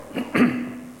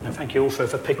Thank you also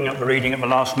for picking up the reading at the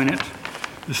last minute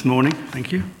this morning.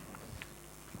 Thank you.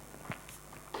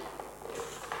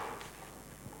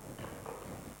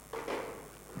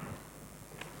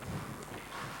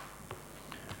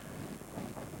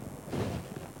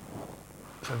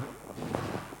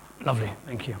 Lovely,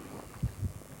 thank you.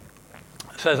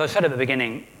 So as I said at the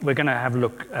beginning, we're going to have a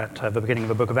look at the beginning of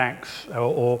the book of Acts,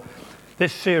 or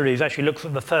this series actually looks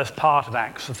at the first part of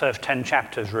Acts, the first 10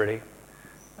 chapters really.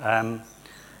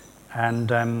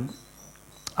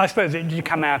 I suppose it did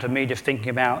come out of me just thinking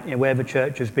about where the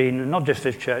church has been, and not just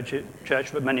this church,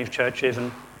 but many churches,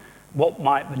 and what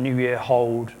might the new year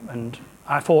hold. And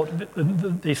I thought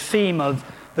the theme of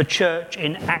the church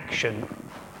in action,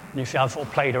 you see I've sort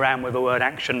of played around with the word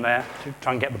action there to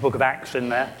try and get the book of Acts in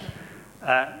there,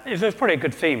 is probably a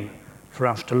good theme for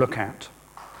us to look at.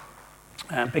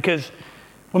 Because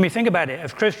when we think about it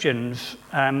as Christians,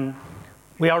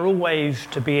 we are always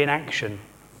to be in action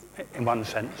in one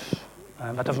sense.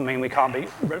 That doesn't mean we can't be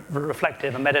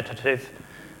reflective and meditative,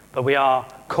 but we are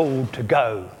called to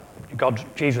go.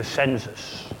 Jesus sends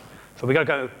us. So we've got to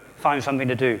go find something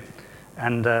to do.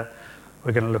 And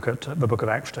we're going to look at the book of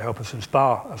Acts to help us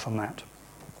inspire us on that.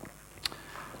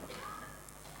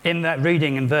 In that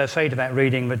reading, in verse 8 of that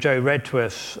reading that Joe read to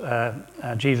us,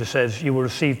 Jesus says, "You will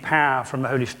receive power from the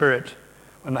Holy Spirit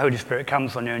when the Holy Spirit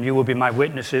comes on you, and you will be my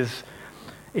witnesses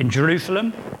in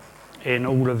Jerusalem, in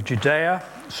all of Judea,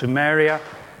 Samaria,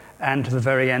 and to the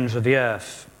very ends of the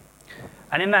earth."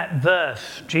 And in that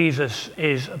verse, Jesus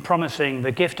is promising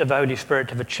the gift of the Holy Spirit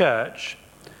to the church.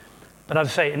 But as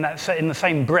I say, in the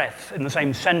same breath, in the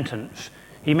same sentence,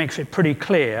 he makes it pretty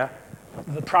clear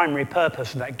that the primary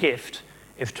purpose of that gift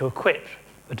is to equip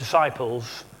the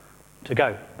disciples to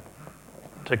go,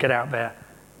 to get out there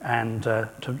and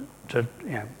to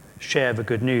share the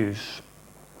good news.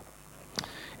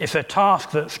 It's a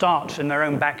task that starts in their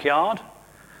own backyard,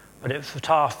 but it's a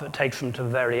task that takes them to the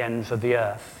very ends of the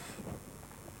earth.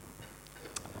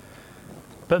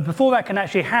 But before that can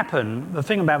actually happen, the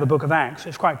thing about the book of Acts,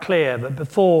 it's quite clear that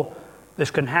before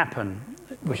this can happen,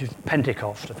 which is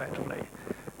Pentecost effectively,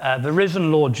 the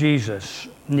risen Lord Jesus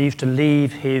needs to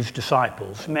leave his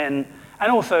disciples, men,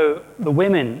 and also the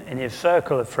women in his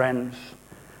circle of friends,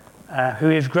 who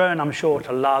he's grown, I'm sure,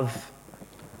 to love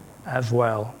as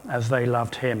well as they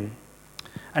loved him.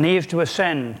 And he is to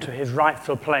ascend to his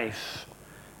rightful place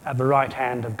at the right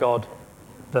hand of God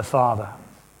the Father.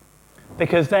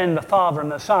 Because then the Father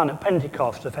and the Son at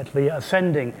Pentecost effectively are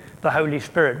sending the Holy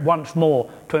Spirit once more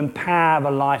to empower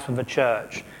the life of the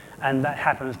church. And that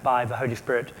happens by the Holy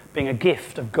Spirit being a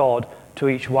gift of God to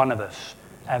each one of us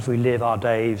as we live our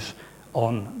days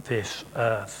on this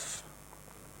earth.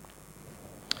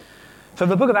 So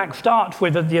the book of Acts starts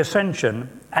with the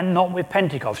ascension and not with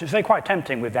Pentecost. It's quite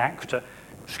tempting with Acts to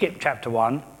skip chapter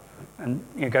 1 and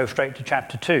go straight to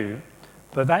chapter 2,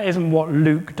 but that isn't what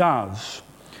Luke does.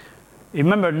 You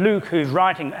remember Luke, who's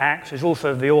writing Acts, is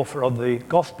also the author of the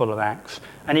Gospel of Acts,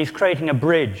 and he's creating a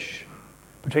bridge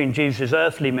between Jesus'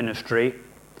 earthly ministry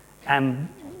and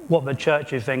what the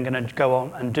church is then going to go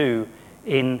on and do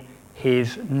in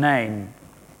his name.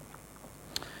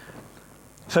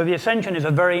 So the ascension is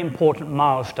a very important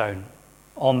milestone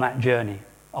on that journey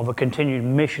of a continued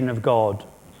mission of God,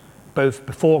 both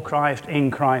before Christ, in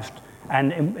Christ,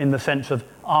 and in the sense of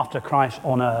after Christ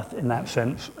on earth in that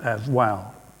sense as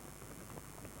well.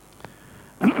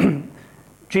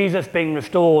 Jesus being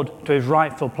restored to his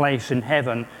rightful place in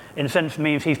heaven, in a sense,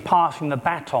 means he's passing the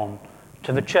baton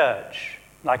to the church,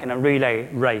 like in a relay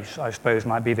race, I suppose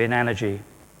might be the analogy.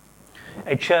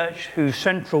 A church whose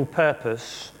central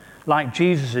purpose, like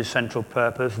Jesus' central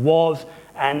purpose, was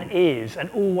and is and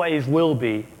always will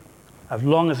be, as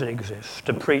long as it exists,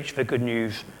 to preach the good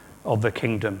news of the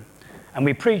kingdom. And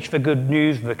we preach the good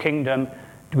news of the kingdom.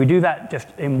 We do that just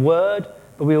in word,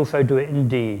 but we also do it in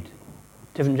deed.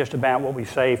 It isn't just about what we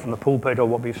say from the pulpit or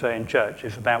what we say in church.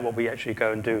 It's about what we actually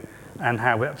go and do and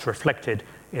how it's reflected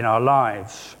in our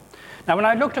lives. Now, when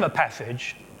I looked at the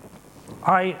passage,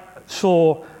 I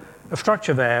saw a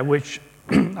structure there which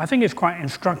I think is quite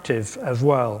instructive as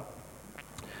well,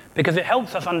 because it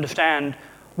helps us understand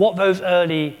what those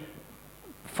early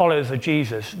followers of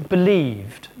Jesus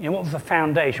believed. What was the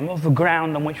foundation, what was the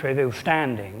ground on which they were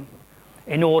standing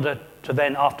in order to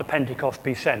then, after Pentecost,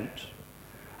 be sent.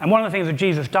 And one of the things that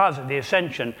Jesus does at the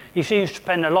ascension, he seems to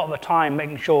spend a lot of the time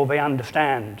making sure they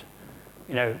understand,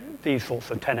 these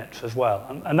sorts of tenets as well.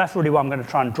 And that's really what I'm going to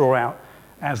try and draw out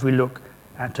as we look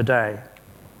at today.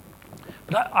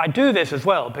 But I do this as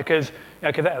well because,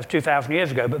 that was 2,000 years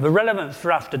ago, but the relevance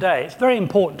for us today, it's very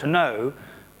important to know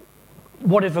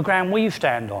what is the ground we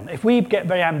stand on. If we get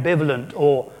very ambivalent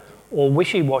or or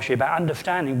wishy-washy about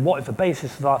understanding what is the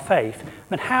basis of our faith,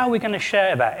 then how are we going to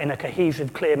share that in a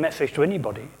cohesive, clear message to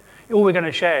anybody? All we're going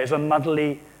to share is a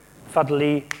muddly,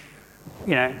 fuddly,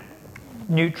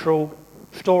 neutral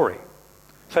story.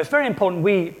 So it's very important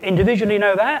we individually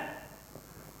know that,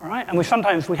 all right? And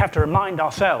sometimes we have to remind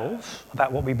ourselves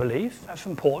about what we believe. That's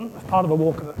important. That's part of a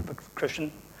walk of a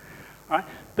Christian, all right?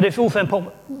 But it's also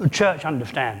important the church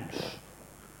understands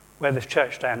where this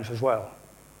church stands as well,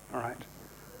 all right?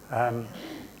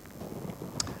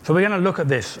 So we're going to look at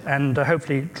this and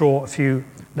hopefully draw a few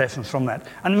lessons from that.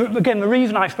 And again, the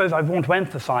reason I suppose I want to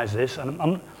emphasize this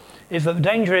is that the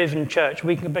danger is in church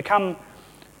we can become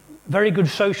very good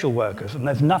social workers, and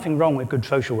there's nothing wrong with good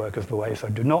social workers, by the way, so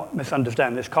do not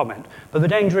misunderstand this comment. But the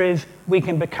danger is we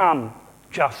can become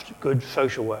just good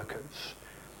social workers.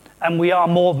 And we are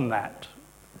more than that.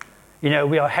 We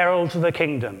are heralds of the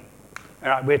kingdom. All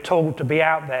right? We're told to be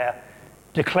out there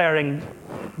declaring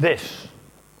this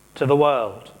to the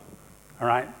world. All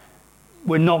right?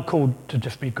 We're not called to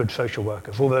just be good social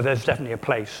workers, although there's definitely a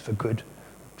place for good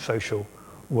social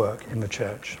work in the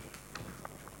church.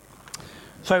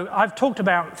 So I've talked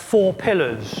about 4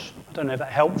 pillars. I don't know if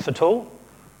that helps at all.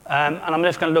 And I'm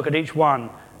just going to look at each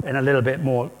one in a little bit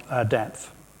more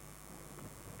depth.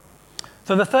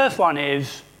 So the first one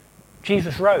is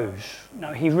Jesus rose.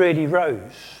 No, he really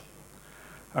rose.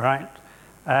 All right?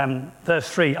 Verse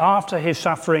 3, after his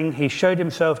suffering, he showed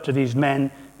himself to these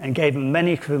men and gave them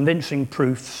many convincing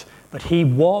proofs that he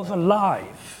was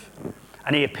alive.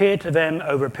 And he appeared to them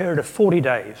over a period of 40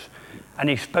 days, and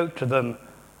he spoke to them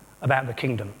about the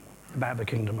kingdom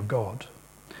of God.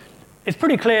 It's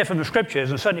pretty clear from the scriptures,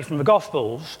 and certainly from the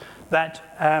Gospels, that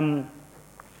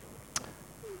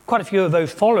quite a few of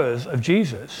those followers of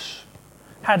Jesus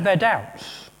had their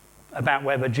doubts about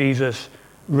whether Jesus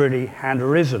really had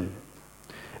arisen.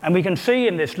 And we can see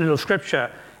in this little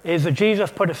scripture is that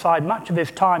Jesus put aside much of his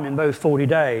time in those 40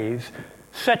 days,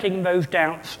 setting those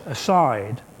doubts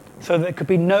aside, so there could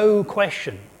be no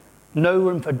question, no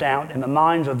room for doubt in the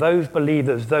minds of those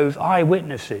believers, those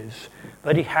eyewitnesses,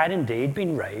 that he had indeed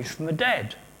been raised from the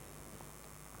dead.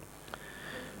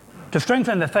 To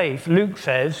strengthen the faith, Luke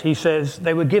says,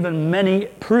 they were given many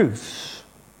proofs.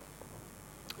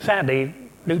 Sadly,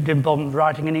 Luke didn't bother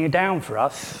writing any down for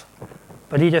us,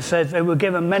 but he just says they were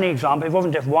given many examples. It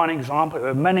wasn't just one example,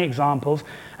 there were many examples.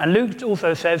 And Luke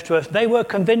also says to us, they were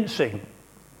convincing.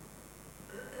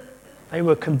 They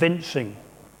were convincing.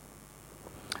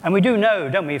 And we do know,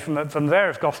 don't we, from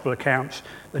various gospel accounts,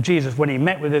 that Jesus, when he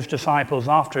met with his disciples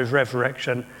after his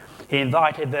resurrection, he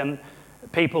invited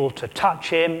people to touch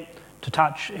him, to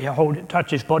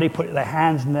touch his body, put their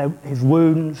hands in his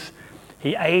wounds.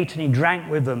 He ate and he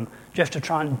drank with them just to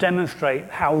try and demonstrate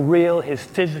how real his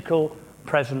physical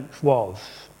presence was.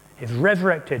 His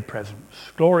resurrected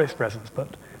presence, glorious presence,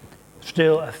 but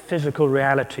still a physical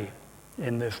reality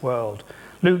in this world.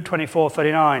 Luke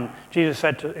 24:39, Jesus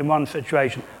said in one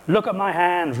situation, look at my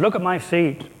hands, look at my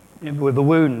feet with the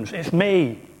wounds. It's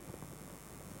me.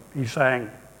 He's saying,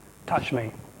 touch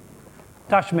me.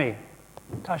 Touch me.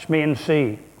 Touch me and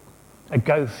see. A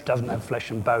ghost doesn't have flesh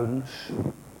and bones,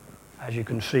 as you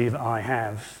can see that I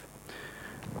have.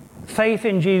 Faith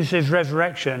in Jesus'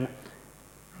 resurrection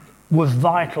was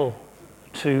vital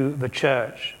to the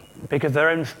church, because their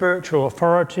own spiritual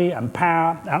authority and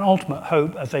power and ultimate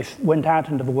hope as they went out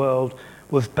into the world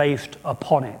was based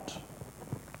upon it.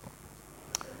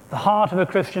 The heart of a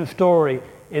Christian story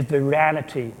is the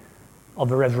reality of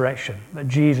the resurrection, that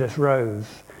Jesus rose.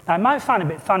 Now, it might sound a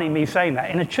bit funny me saying that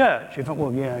in a church. You think,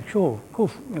 well, yeah, sure, of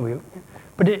course.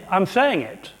 But I'm saying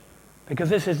it because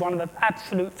this is one of the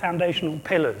absolute foundational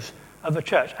pillars of the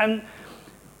church.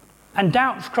 And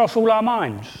doubts cross all our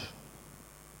minds.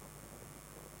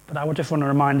 But I just want to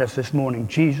remind us this morning,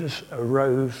 Jesus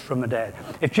arose from the dead.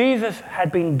 If Jesus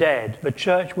had been dead, the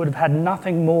church would have had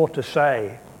nothing more to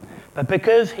say. But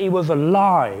because he was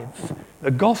alive,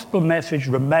 the gospel message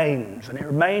remains, and it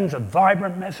remains a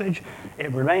vibrant message.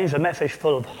 It remains a message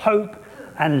full of hope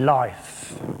and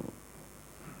life.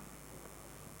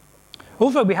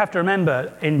 Also, we have to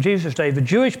remember, in Jesus' day, the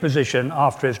Jewish position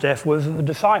after his death was that the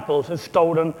disciples had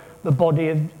stolen the body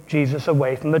of Jesus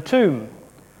away from the tomb.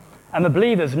 And the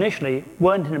believers initially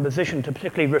weren't in a position to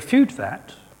particularly refute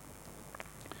that.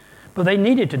 But they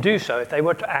needed to do so if they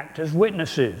were to act as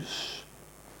witnesses.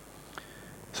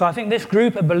 So I think this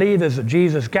group of believers that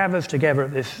Jesus gathers together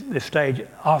at this stage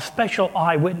are special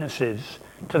eyewitnesses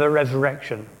to the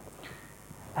resurrection.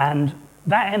 And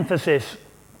that emphasis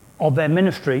of their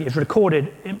ministry is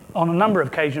recorded on a number of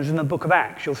occasions in the book of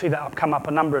Acts. You'll see that come up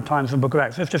a number of times in the book of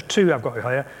Acts. There's just two I've got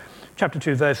here. Chapter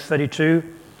 2, verse 32.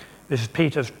 This is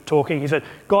Peter talking. He said,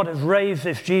 God has raised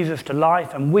this Jesus to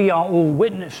life, and we are all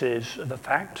witnesses of the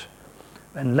fact.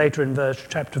 And later in verse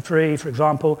chapter 3, for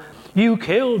example, you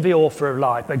killed the author of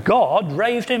life, but God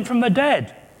raised him from the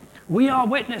dead. We are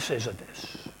witnesses of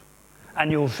this. And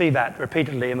you'll see that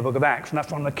repeatedly in the book of Acts. And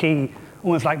that's one of the key,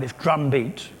 almost like this drum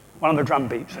beat, one of the drum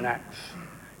beats in Acts.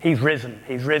 He's risen,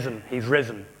 he's risen, he's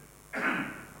risen.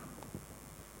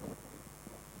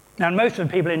 Now, most of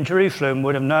the people in Jerusalem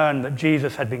would have known that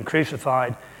Jesus had been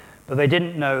crucified, but they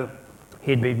didn't know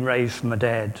he'd been raised from the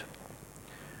dead.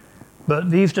 But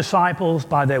these disciples,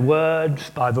 by their words,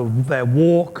 by their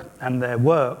walk and their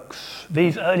works,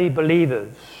 these early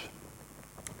believers,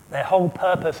 their whole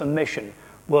purpose and mission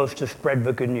was to spread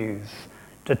the good news,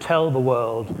 to tell the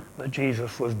world that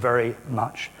Jesus was very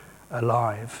much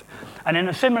alive. And in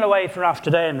a similar way for us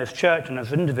today in this church and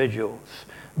as individuals,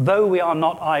 though we are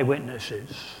not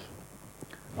eyewitnesses,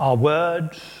 our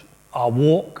words, our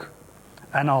walk,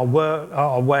 and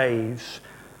our ways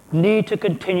need to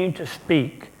continue to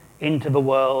speak into the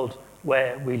world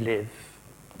where we live,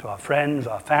 to our friends,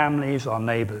 our families, our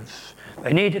neighbours.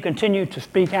 They need to continue to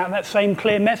speak out that same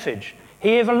clear message.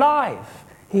 He is alive.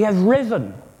 He has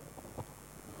risen.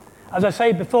 As I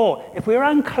said before, if we're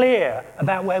unclear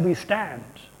about where we stand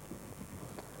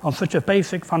on such a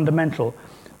basic fundamental,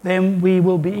 then we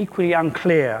will be equally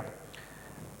unclear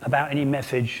about any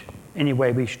message, any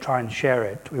way we should try and share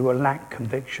it. We will lack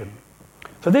conviction.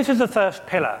 So this is the first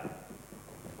pillar.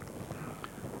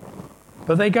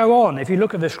 But they go on. If you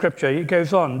look at the scripture, it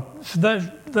goes on. So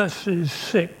verses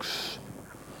 6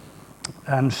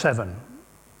 and 7.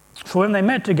 So when they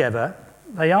met together,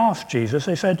 they asked Jesus,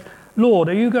 they said, Lord,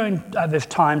 are you going at this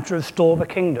time to restore the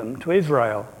kingdom to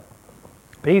Israel?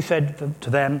 But he said to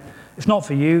them, it's not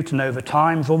for you to know the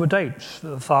times or the dates that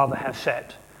the Father has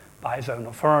set by his own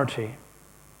authority.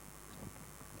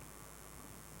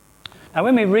 Now,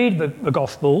 when we read the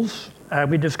Gospels,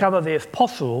 we discover the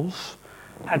apostles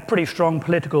had pretty strong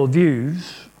political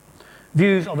views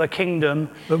of a kingdom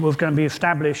that was going to be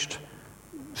established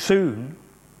soon.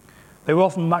 They were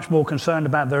often much more concerned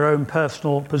about their own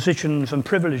personal positions and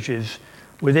privileges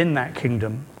within that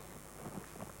kingdom.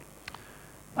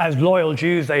 As loyal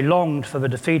Jews, they longed for the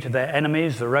defeat of their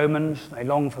enemies, the Romans. They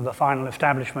longed for the final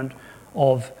establishment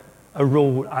of a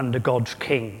rule under God's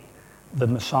king, the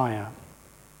Messiah.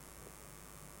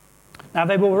 Now,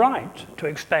 they were right to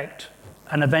expect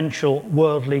an eventual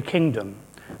worldly kingdom.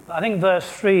 But I think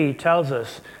verse 3 tells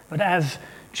us that as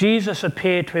Jesus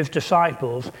appeared to his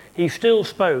disciples, he still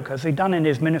spoke, as he'd done in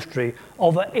his ministry,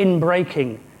 of an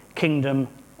inbreaking kingdom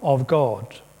of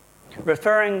God,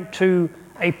 referring to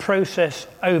a process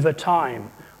over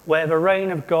time where the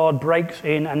reign of God breaks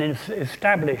in and is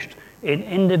established in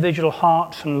individual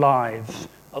hearts and lives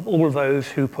of all those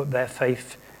who put their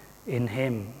faith in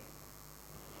him.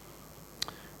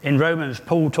 In Romans,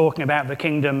 Paul talking about the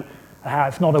kingdom, how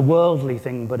it's not a worldly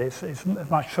thing, but it's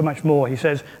so much more. He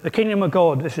says, the kingdom of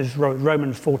God, this is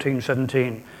Romans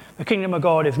 14:17, the kingdom of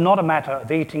God is not a matter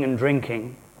of eating and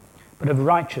drinking, but of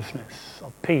righteousness,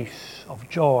 of peace, of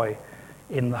joy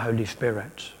in the Holy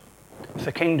Spirit. It's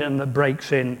a kingdom that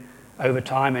breaks in over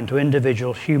time into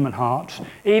individual human hearts,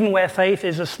 even where faith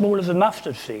is as small as a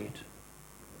mustard seed,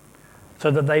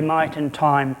 so that they might in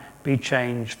time be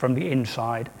changed from the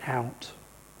inside out.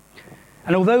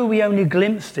 And although we only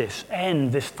glimpse this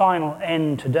end, this final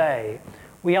end today,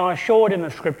 we are assured in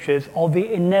the scriptures of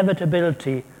the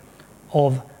inevitability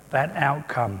of that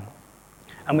outcome.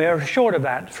 And we are assured of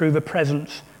that through the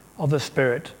presence of the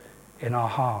Spirit in our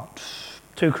hearts.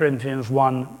 2 Corinthians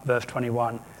 1, verse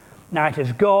 21. Now it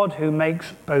is God who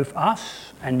makes both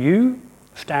us and you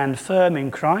stand firm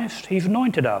in Christ. He's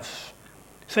anointed us,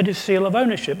 set his seal of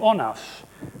ownership on us,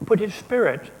 put his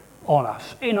Spirit on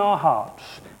us, in our hearts,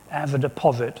 as a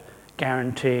deposit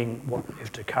guaranteeing what is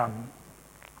to come.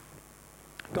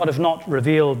 God has not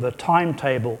revealed the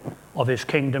timetable of his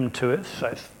kingdom to us, so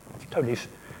it's totally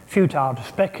futile to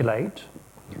speculate,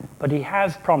 but he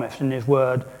has promised in his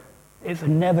word its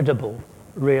inevitable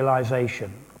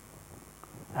realization,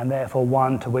 and therefore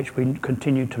one to which we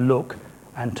continue to look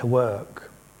and to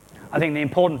work. I think the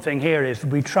important thing here is that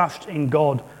we trust in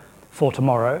God for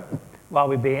tomorrow while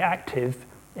we be active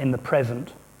in the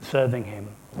present, serving him,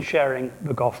 sharing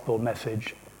the gospel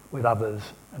message with others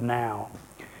now.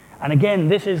 And again,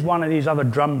 this is one of these other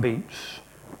drum beats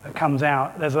that comes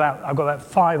out. I've got about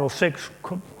 5 or 6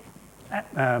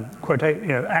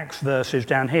 Acts verses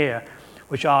down here,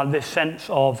 which are this sense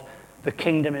of the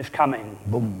kingdom is coming,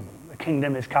 boom. The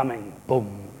kingdom is coming,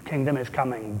 boom. The kingdom is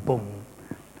coming, boom.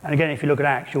 And again, if you look at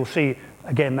Acts, you'll see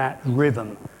again that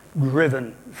rhythm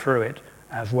driven through it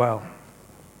as well.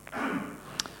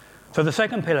 So the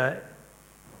second pillar,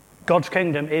 God's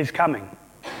kingdom is coming.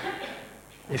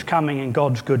 It's coming in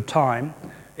God's good time.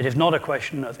 It is not a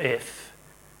question of if,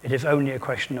 it is only a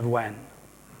question of when.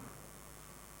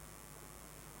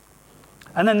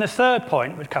 And then the third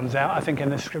point which comes out, I think, in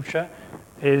this scripture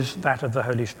is that of the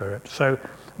Holy Spirit. So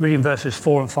reading verses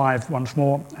 4 and 5 once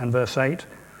more, and verse 8.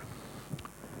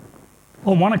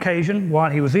 On one occasion,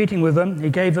 while he was eating with them, he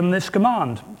gave them this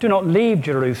command: do not leave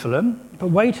Jerusalem, but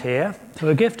wait here till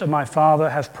the gift of my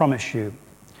Father has promised you,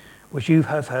 which you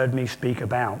have heard me speak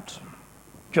about.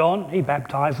 John, he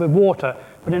baptized with water,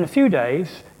 but in a few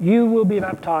days you will be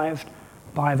baptized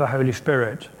by the Holy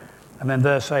Spirit. And then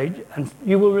verse 8, and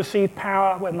you will receive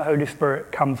power when the Holy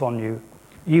Spirit comes on you.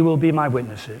 You will be my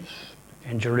witnesses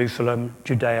in Jerusalem,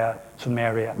 Judea,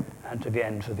 Samaria, and to the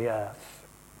ends of the earth.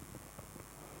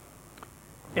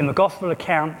 In the Gospel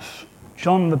accounts,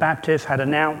 John the Baptist had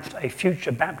announced a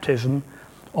future baptism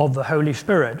of the Holy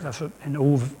Spirit. That's in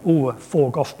all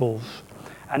 4 Gospels.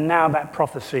 And now that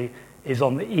prophecy is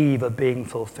on the eve of being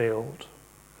fulfilled.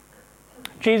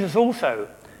 Jesus also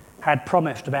had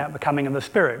promised about the coming of the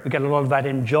Spirit. We get a lot of that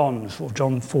in John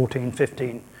 14,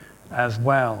 15 as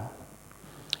well.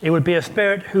 It would be a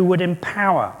Spirit who would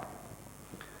empower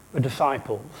the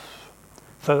disciples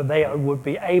so that they would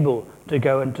be able to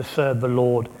go and to serve the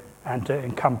Lord and to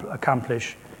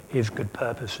accomplish his good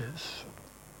purposes.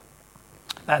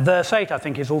 That verse 8, I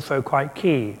think, is also quite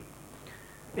key.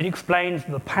 It explains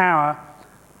the power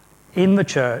in the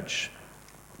church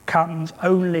comes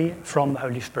only from the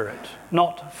Holy Spirit,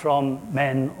 not from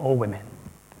men or women.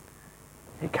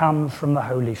 It comes from the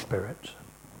Holy Spirit.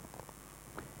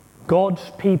 God's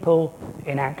people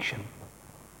in action.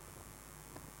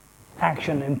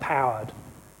 Action empowered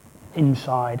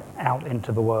inside out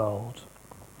into the world.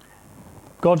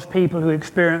 God's people who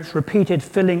experience repeated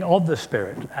filling of the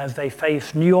Spirit as they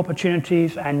face new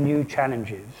opportunities and new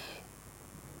challenges.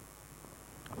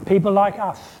 People like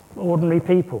us, ordinary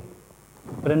people,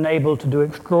 but enabled to do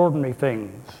extraordinary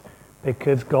things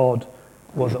because God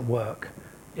was at work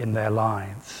in their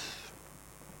lives.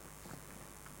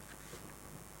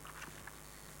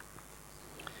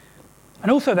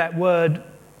 And also that word,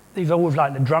 these are always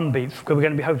like the drum beats, because we're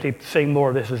going to be hopefully seeing more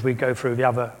of this as we go through the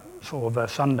other sort of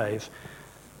Sundays.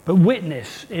 But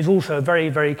witness is also a very,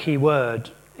 very key word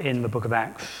in the book of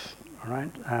Acts. All right?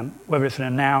 Whether it's in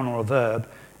a noun or a verb,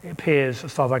 it appears,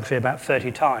 as far as I can see, about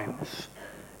 30 times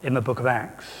in the book of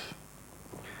Acts.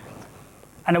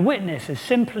 And a witness is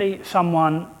simply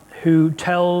someone who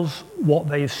tells what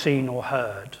they've seen or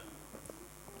heard.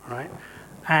 All right?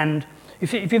 And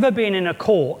if you've ever been in a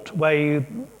court where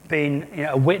you've been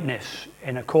a witness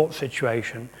in a court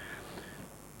situation,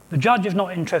 the judge is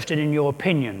not interested in your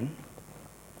opinion.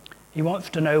 He wants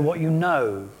to know what you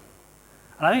know.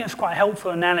 And I think it's quite a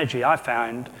helpful analogy, I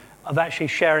found, of actually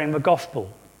sharing the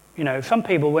gospel. You know, some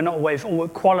people, we're not always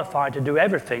qualified to do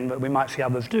everything that we might see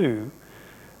others do,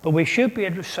 but we should be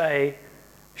able to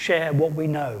share what we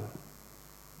know.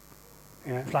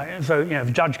 You know, it's like, so, if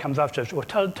the judge comes up to us, well,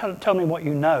 tell me what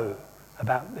you know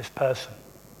about this person.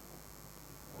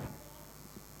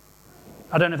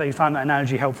 I don't know if you find that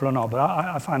analogy helpful or not, but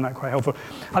I find that quite helpful.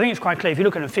 I think it's quite clear. If you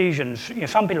look at Ephesians,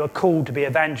 some people are called to be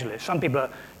evangelists. Some people are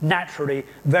naturally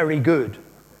very good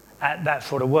at that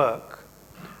sort of work.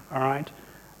 All right?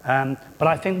 But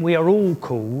I think we are all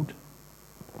called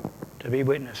to be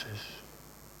witnesses.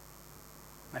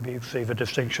 Maybe you can see the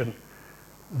distinction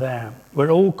there.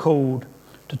 We're all called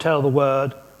to tell the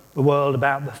world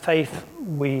about the faith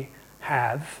we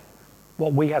have,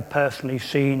 what we have personally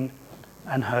seen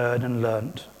and heard and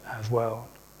learnt as well.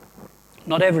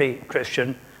 Not every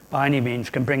Christian, by any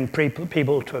means, can bring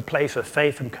people to a place of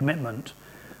faith and commitment,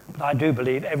 but I do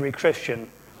believe every Christian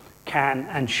can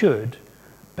and should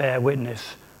bear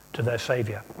witness to their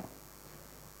Saviour.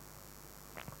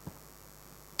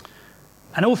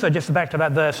 And also, just back to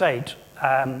that verse 8,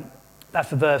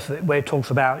 that's the verse where it talks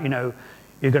about,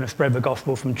 you're going to spread the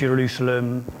gospel from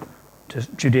Jerusalem to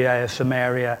Judea,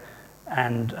 Samaria,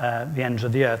 and the ends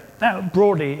of the earth. That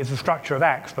broadly is the structure of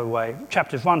Acts, by the way.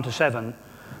 Chapters 1 to 7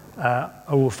 are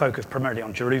all focused primarily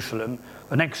on Jerusalem.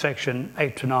 The next section,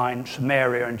 8 to 9,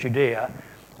 Samaria and Judea,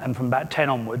 and from about 10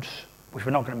 onwards, which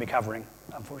we're not going to be covering,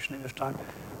 unfortunately, this time,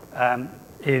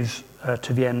 is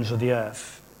to the ends of the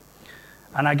earth.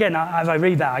 And again, as I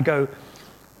read that, I go,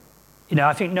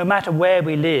 I think no matter where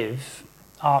we live,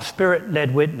 our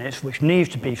spirit-led witness, which needs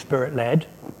to be spirit-led,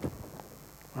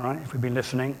 all right, if we've been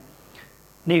listening,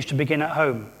 needs to begin at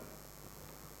home.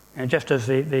 Just as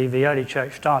the early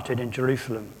church started in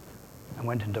Jerusalem and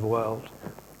went into the world,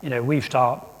 we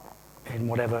start in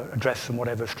whatever address and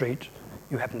whatever street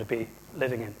you happen to be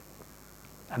living in.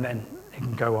 and then it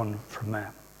can go on from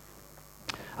there.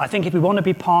 I think if we want to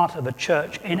be part of a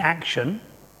church in action,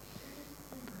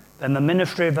 then the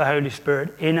ministry of the Holy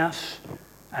Spirit in us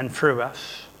and through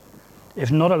us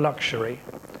is not a luxury,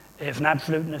 it's an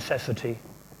absolute necessity,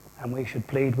 and we should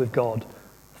plead with God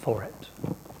for it.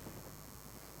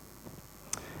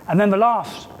 And then the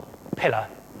last pillar,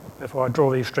 before I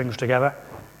draw these strings together,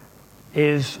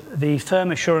 is the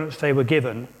firm assurance they were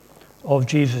given of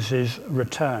Jesus'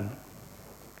 return.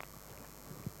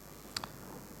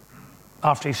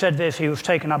 After he said this, he was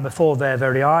taken up before their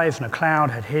very eyes, and a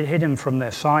cloud had hid him from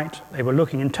their sight. They were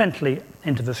looking intently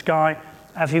into the sky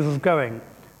as he was going,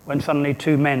 when suddenly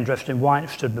two men dressed in white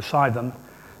stood beside them.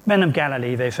 "Men of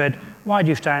Galilee," they said, "why do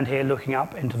you stand here looking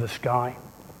up into the sky?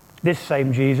 This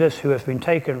same Jesus who has been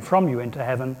taken from you into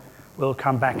heaven will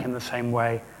come back in the same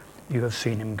way you have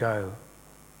seen him go."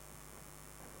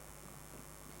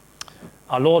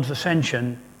 Our Lord's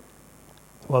ascension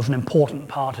was an important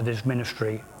part of his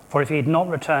ministry, for if he had not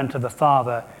returned to the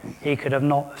Father, he could have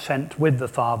not sent with the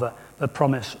Father the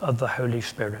promise of the Holy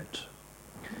Spirit.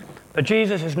 But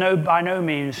Jesus is by no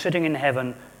means sitting in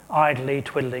heaven idly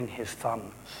twiddling his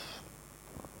thumbs,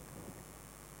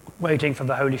 waiting for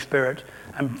the Holy Spirit,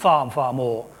 and far, far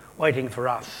more, waiting for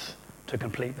us to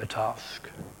complete the task.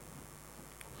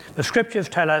 The scriptures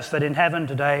tell us that in heaven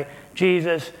today,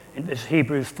 Jesus, in this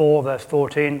Hebrews 4 verse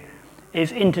 14,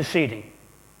 is interceding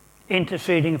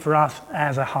for us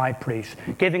as a high priest,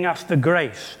 giving us the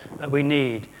grace that we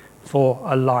need for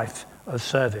a life of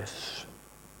service.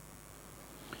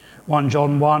 1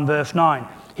 John 1 verse 9,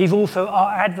 he's also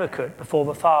our advocate before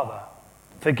the Father,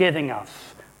 forgiving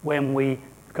us when we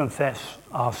confess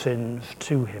our sins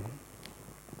to him.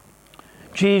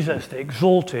 Jesus, the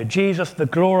exalted, Jesus, the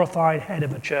glorified head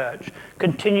of the church,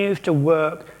 continues to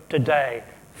work today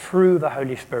through the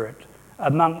Holy Spirit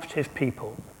amongst his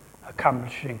people,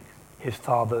 accomplishing his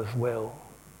Father's will.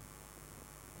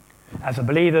 As the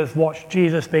believers watched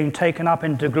Jesus being taken up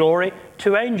into glory,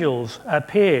 two angels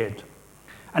appeared.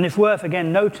 And it's worth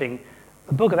again noting,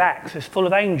 the book of Acts is full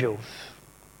of angels.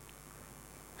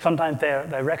 Sometimes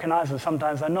they're recognized and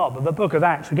sometimes they're not. But the book of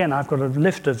Acts, again, I've got a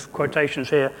list of quotations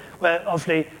here where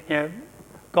obviously,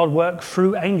 God works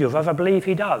through angels, as I believe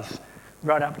he does,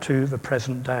 right up to the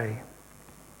present day.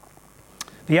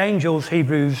 The angels,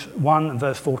 Hebrews 1 and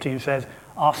verse 14 says,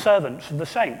 are servants of the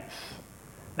saints.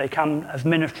 They come as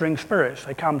ministering spirits.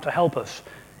 They come to help us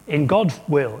in God's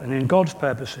will and in God's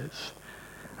purposes.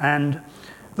 And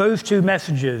those two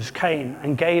messages came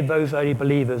and gave those early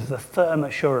believers the firm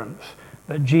assurance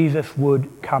that Jesus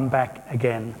would come back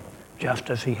again, just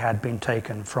as he had been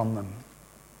taken from them.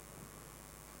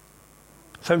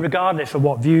 So regardless of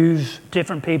what views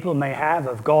different people may have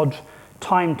of God's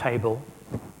timetable,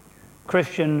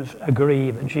 Christians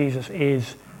agree that Jesus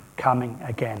is coming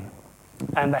again,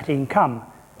 and that he can come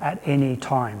at any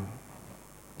time.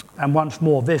 And once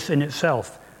more, this in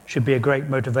itself should be a great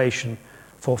motivation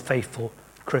for faithful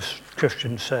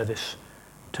Christian service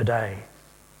today.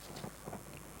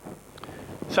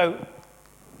 So,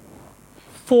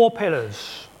 four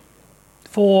pillars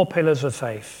of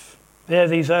faith. They're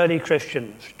these early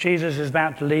Christians. Jesus is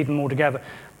about to leave them all together.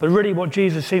 But really what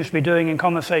Jesus seems to be doing in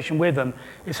conversation with them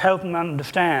is helping them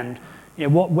understand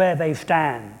where they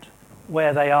stand,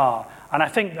 where they are. And I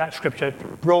think that scripture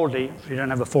broadly, if you don't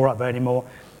have the four up there anymore,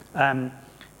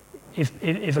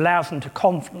 it allows them to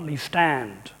confidently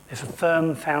stand. It's a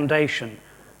firm foundation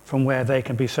from where they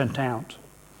can be sent out.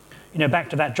 Back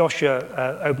to that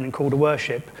Joshua opening call to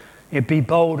worship, be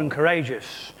bold and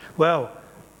courageous. Well,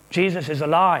 Jesus is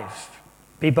alive.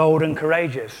 Be bold and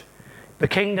courageous. The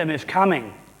kingdom is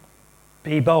coming.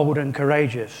 Be bold and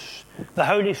courageous. The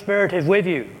Holy Spirit is with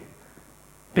you.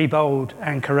 Be bold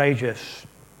and courageous.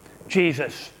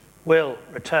 Jesus will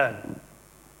return.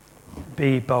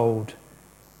 Be bold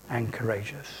and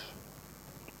courageous.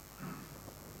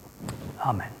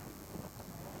 Amen.